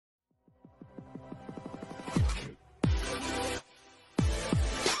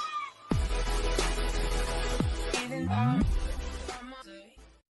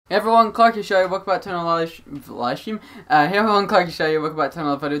Hey everyone, Clarky Show, welcome back to another live stream. Hey everyone, Clarky Show, welcome back to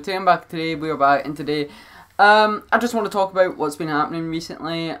another video. Today I'm back today, we are back, and today, I just want to talk about what's been happening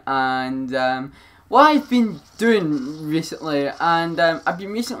recently, and, what I've been doing recently, and, I've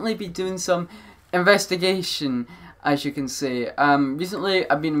been recently doing some investigation, as you can say. Recently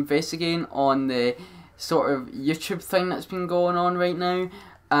I've been investigating on the sort of YouTube thing that's been going on right now.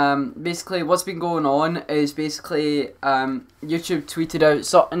 Basically what's been going on is basically YouTube tweeted out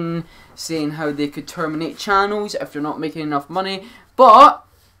something saying how they could terminate channels if they're not making enough money, but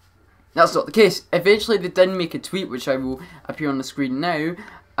that's not the case. Eventually they did make a tweet, which I will appear on the screen now,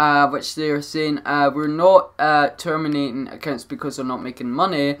 which they're saying we're not terminating accounts because they're not making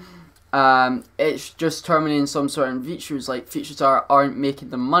money. It's just terminating some certain features, like features that aren't making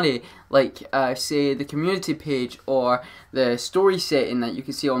them money, like say the community page or the story setting that you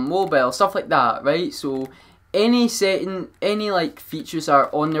can see on mobile, stuff like that, right? So any setting, any like features that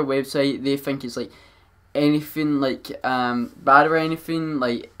are on their website they think is like anything like bad or anything,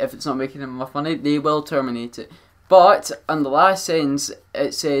 like if it's not making them enough money, they will terminate it. But on the last sentence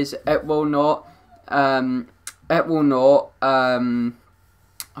it says it will not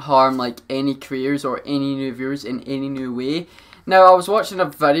harm like any creators or any new viewers in any new way. Now I was watching a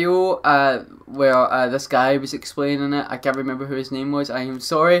video where this guy was explaining it. I can't remember who his name was, I am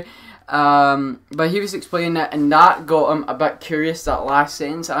sorry, but he was explaining it, and that got him a bit curious, that last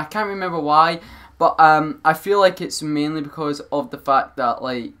sentence, and I can't remember why, but I feel like it's mainly because of the fact that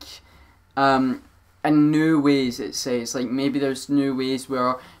like in new ways, it says like maybe there's new ways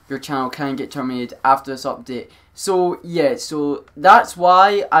where your channel can get terminated after this update. So yeah, so that's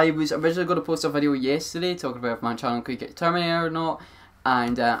why I was originally going to post a video yesterday talking about if my channel could get terminated or not,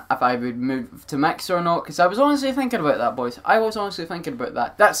 and if I would move to Mixer or not, because I was honestly thinking about that, boys. I was honestly thinking about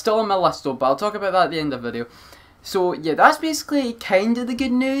that. That's still on my list though, but I'll talk about that at the end of the video. So yeah, that's basically kind of the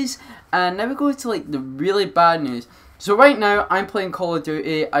good news, and now we go to like the really bad news. So right now I'm playing Call of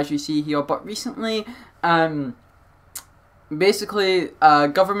Duty, as you see here, but recently basically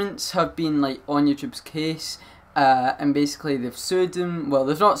governments have been like on YouTube's case, and basically they've sued them. Well,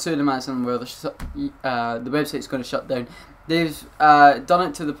 they've not sued them as in where the website's going to shut down. They've done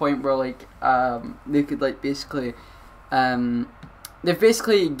it to the point where like they could like basically they've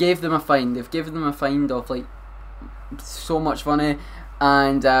basically gave them a fine. They've given them a fine of like so much money,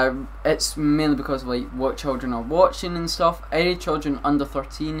 and it's mainly because of like what children are watching and stuff. Any children under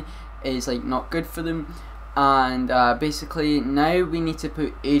 13 is like not good for them. And basically now we need to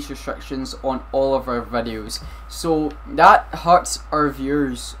put age restrictions on all of our videos, so that hurts our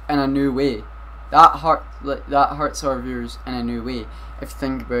viewers in a new way. That hurts our viewers in a new way if you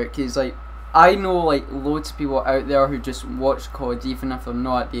think about it, because like I know like loads of people out there who just watch COD even if they're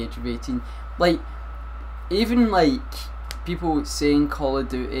not at the age of 18. Like even like people saying Call of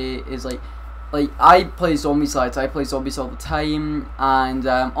Duty is like I play zombies, lads. I play zombies all the time, and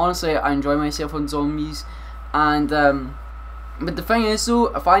honestly I enjoy myself on zombies. And but the thing is though,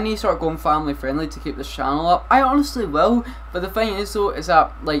 if I need to start going family friendly to keep this channel up, I honestly will. But the thing is though, is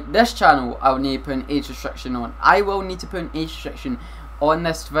that like this channel I will need to put an age restriction on. I will need to put an age restriction on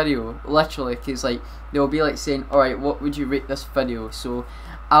this video, literally, because like they'll be like saying, alright, what would you rate this video? So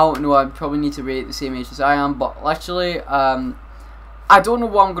I don't know, I'd probably need to rate it the same age as I am, but literally I don't know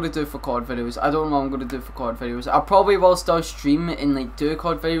what I'm going to do for COD videos. I probably will still stream and like do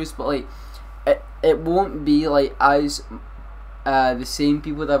COD videos, but like it won't be like as the same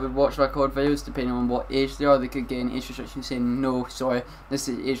people that would watch my COD videos, depending on what age they are. They could get an age restriction saying, no, sorry, this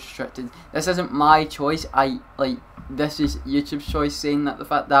is age restricted. This isn't my choice. This is YouTube's choice, saying that the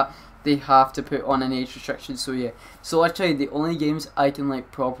fact that they have to put on an age restriction. So yeah, so literally the only games I can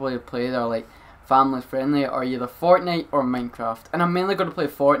like properly play that are like family friendly are either Fortnite or Minecraft, and I'm mainly going to play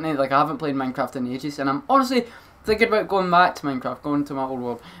Fortnite. Like I haven't played Minecraft in ages, and I'm honestly thinking about going back to Minecraft, going to my old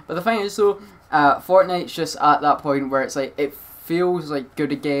world. But the thing is though, Fortnite's just at that point where it's like it feels like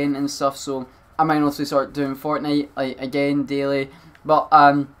good again and stuff, so I might also start doing Fortnite like again daily. But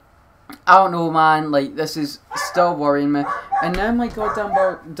I don't know, man, like this is still worrying me. And now my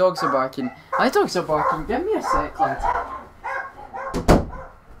goddamn dogs are barking. My dogs are barking, give me a sec, lad.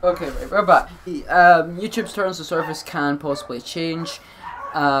 Okay, right, we're back. YouTube's terms of service can possibly change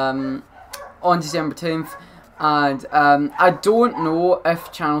on December 10th. And I don't know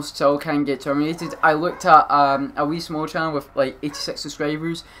if channels still can get terminated. I looked at a wee small channel with like 86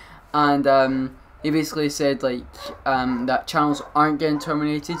 subscribers, and he basically said like that channels aren't getting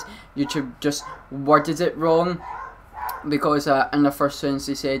terminated. YouTube just worded it wrong, because in the first sentence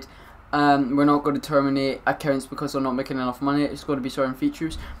they said we're not going to terminate accounts because they're not making enough money. It's going to be certain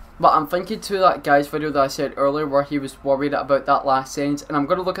features. But I'm thinking to that guy's video that I said earlier where he was worried about that last sentence, and I'm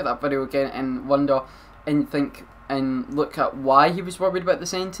going to look at that video again and wonder and think and look at why he was worried about the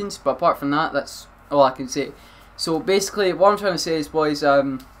sentence. But apart from that, that's all I can say. So basically what I'm trying to say is, boys,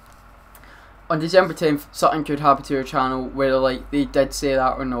 on December 10th something could happen to your channel, whether like they did say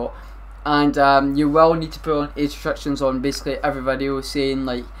that or not, and you will need to put on age restrictions on basically every video, saying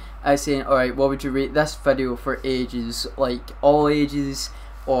like saying, alright, what would you rate this video for ages, like all ages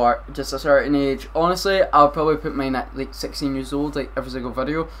or just a certain age. Honestly, I'll probably put mine at like 16 years old, like every single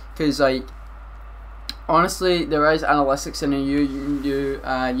video, because like honestly there is analytics in a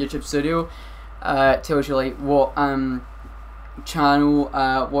YouTube Studio. It tells you like what channel,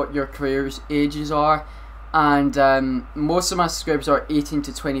 what your career's ages are, and most of my subscribers are 18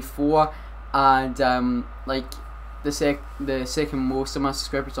 to 24, and like the second most of my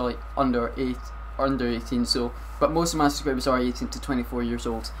subscribers are like under 18, so but most of my subscribers are 18 to 24 years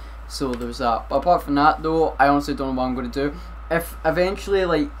old, so there's that. But apart from that though, I honestly don't know what I'm going to do. If eventually,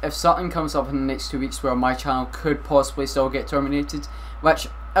 like, if something comes up in the next 2 weeks where my channel could possibly still get terminated, which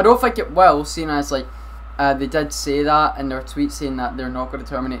I don't think it will, seeing as like they did say that in their tweet, saying that they're not going to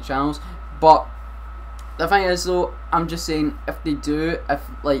terminate channels. But the thing is though, I'm just saying, if they do, if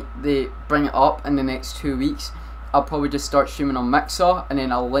like they bring it up in the next 2 weeks, I'll probably just start streaming on Mixer, and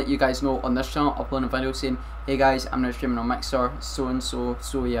then I'll let you guys know on this channel, upload a video saying, hey guys, I'm now streaming on Mixer, so and so.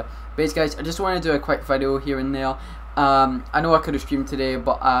 So yeah, but guys, I just want to do a quick video here and there. I know I could have streamed today,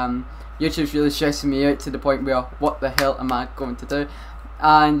 but YouTube's really stressing me out to the point where what the hell am I going to do?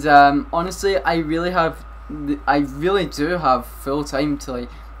 And honestly, I really do have full time to like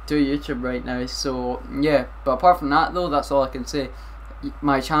do YouTube right now. So yeah, but apart from that though, that's all I can say.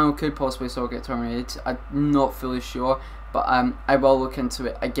 My channel could possibly still get terminated. I'm not fully sure, but I will look into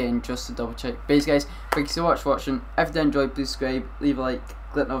it again just to double check. But guys, thank you so much for watching. If you did enjoy, please subscribe, leave a like,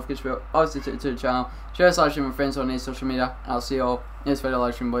 click the notification bell, obviously to the channel, share this live stream with friends on any social media, and I'll see you all in this video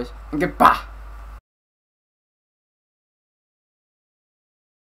live stream, boys, and goodbye.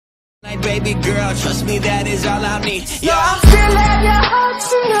 Baby girl, trust me, that is all I need. So I'm still at your hotel.